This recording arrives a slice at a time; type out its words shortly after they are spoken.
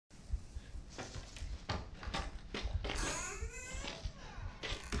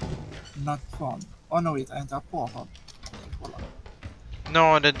Not found. Oh no, wait, I enter poor hub. Hold on.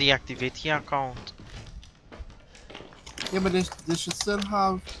 No, the deactivate your account. Yeah, but they should still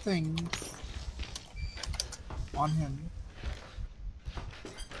have things on him.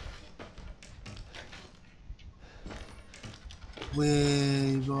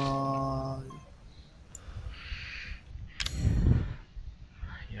 Way boy.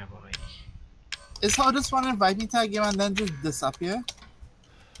 Yeah, boy. Is how this one invite me to a game and then just disappear?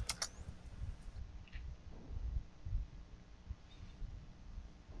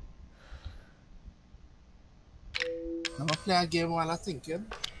 I'm gonna play a game while I'm thinking.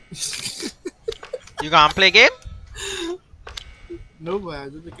 You gonna play game? No boy, I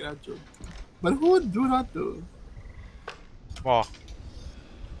just making a joke. But who would do that though? What?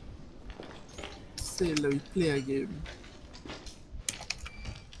 Say let me play a game.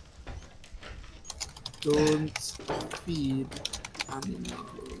 Don't feed animals.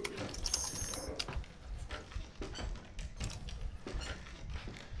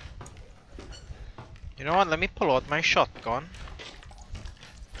 You know what? Let me pull out my shotgun.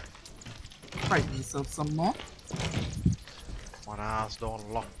 Fight myself some more. My ass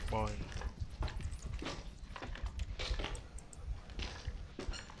don't lock, boy.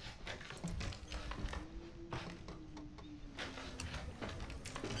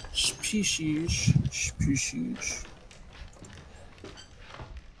 Species. Species.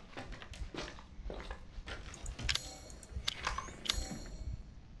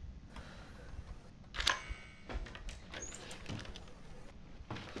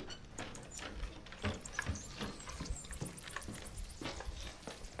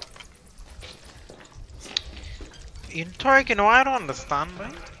 In Turk, you know, I don't understand,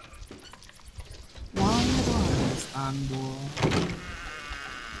 right? Why do I understand boy?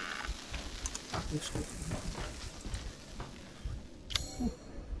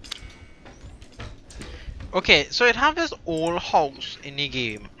 Okay, so it have this old house in the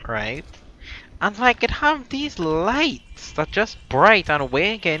game, right? And like it have these lights that just bright and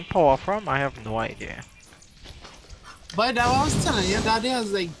where it getting power from, I have no idea. But that I was telling you that day I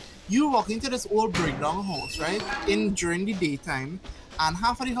was like, you walk into this old breakdown house, right? During the daytime, and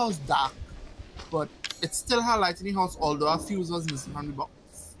half of the house dark, but it still had light in the house, although a fuse was missing from the box.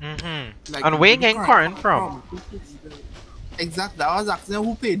 Mm-hmm. Like, And where it getting current from? Exactly. I was asking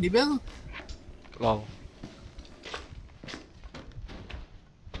who paid the bill. Lol.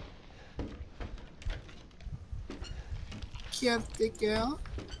 Caretaker.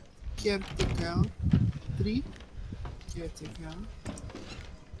 Caretaker. 3. Caretaker.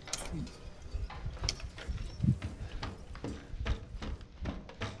 3.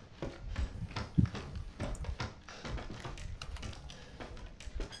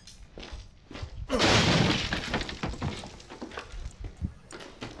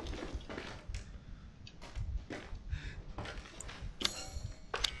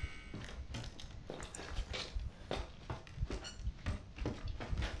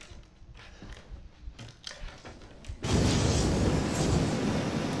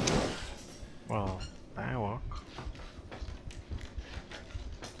 Well, that work.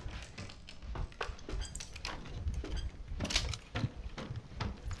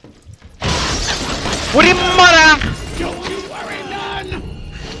 What the mother? Don't you worry none!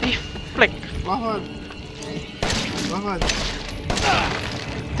 He flick. What?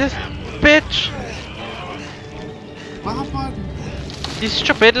 This bitch. What happened? This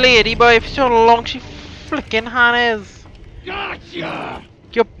stupid lady, boy, if so long she flicking hand is. Gotcha!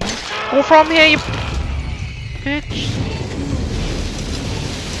 You go from here, you bitch.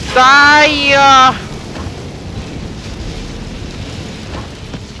 Die!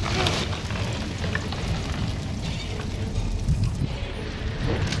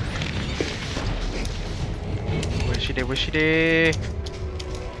 Where's she there? Where's she there?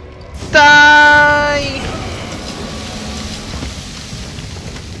 Die!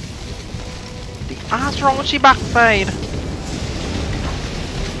 The ass wrong with she backside.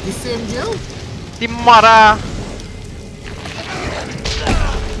 The same jail? The mother.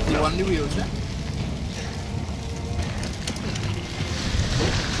 The one in the wheelchair?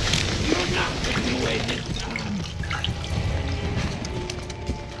 You're not getting away this time.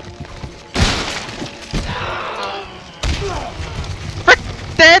 Frick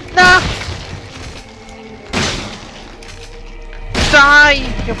dead now! Die,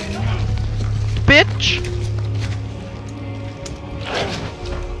 you bitch!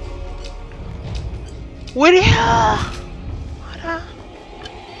 Where the hell? What?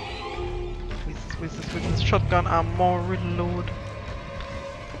 With this shotgun ammo reload.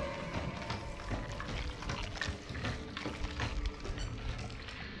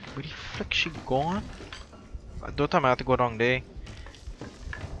 Where the frick she gone? Don't tell me I have to go down there.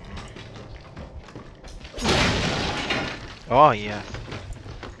 Oh yes.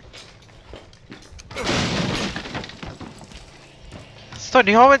 So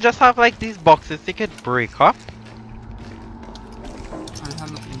do you always just have like these boxes they could break up? I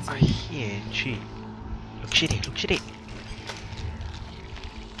have nothing I inside. hear gee. Look shitty, look shitty.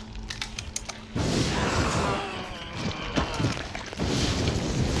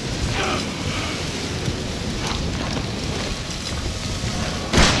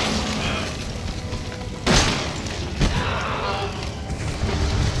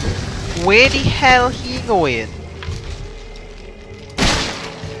 Where the hell he going?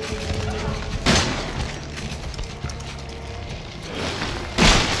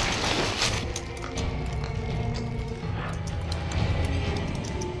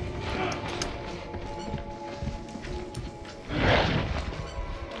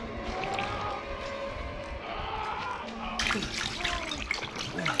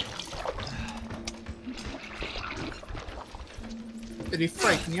 Did it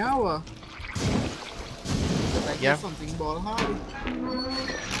frighten you or? Like Yeah. something ball hard.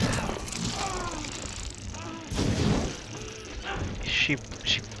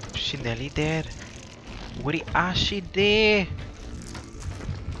 She nearly dead. Where the ass she there?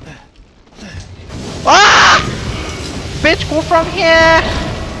 Ah! Bitch, go from here!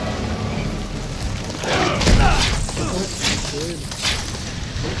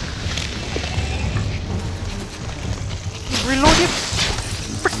 Reload your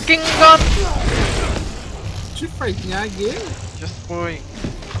freaking gun! She frighten you again. Just boy.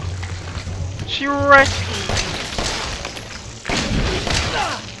 She wrecked.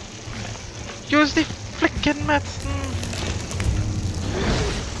 Use the freaking medicine.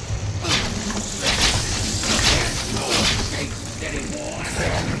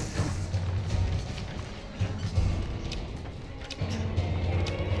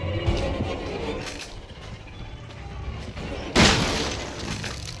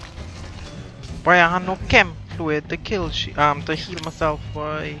 Boy, I had no chem fluid to kill to heal myself.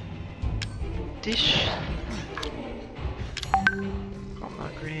 Boy, dish. Come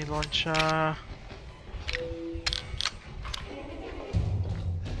on, grenade launcher.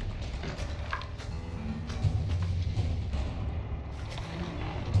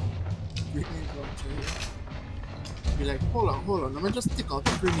 Grenade launcher. Be like, hold on, let me just stick out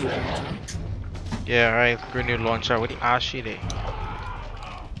the grenade launcher. Yeah, right. Grenade launcher. What the ass she there?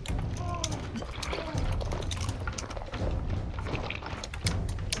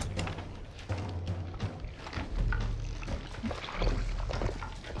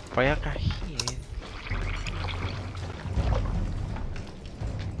 Fire kahit.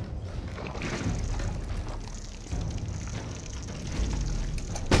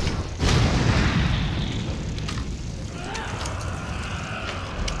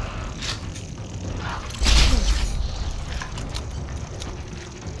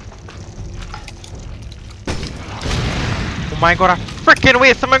 Oh my god, I freaking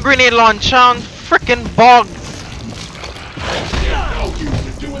wasted my grenade launcher on freaking bog.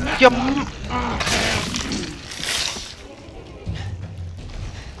 You I'm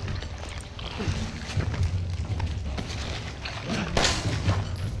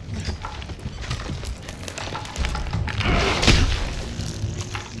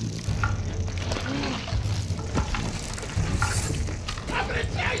gonna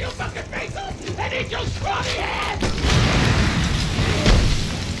tear your fucking face off and eat your scrawny head!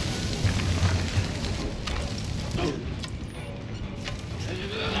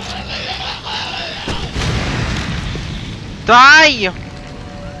 die!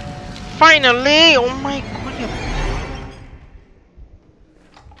 Finally! Oh my god!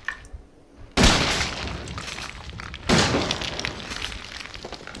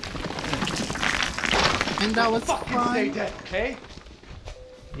 And that was Stay fine. dead, okay?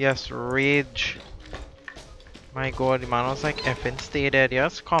 Yes, rage. My god, the man was like effing stay dead.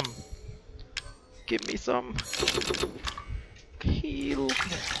 Yes, come. Give me some. Heal.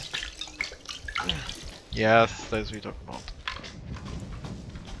 Yes, that's what we talking about.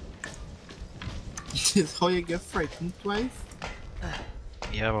 This is how you get frightened twice.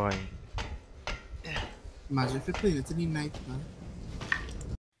 Yeah, boy. Imagine if you played it in the night, man.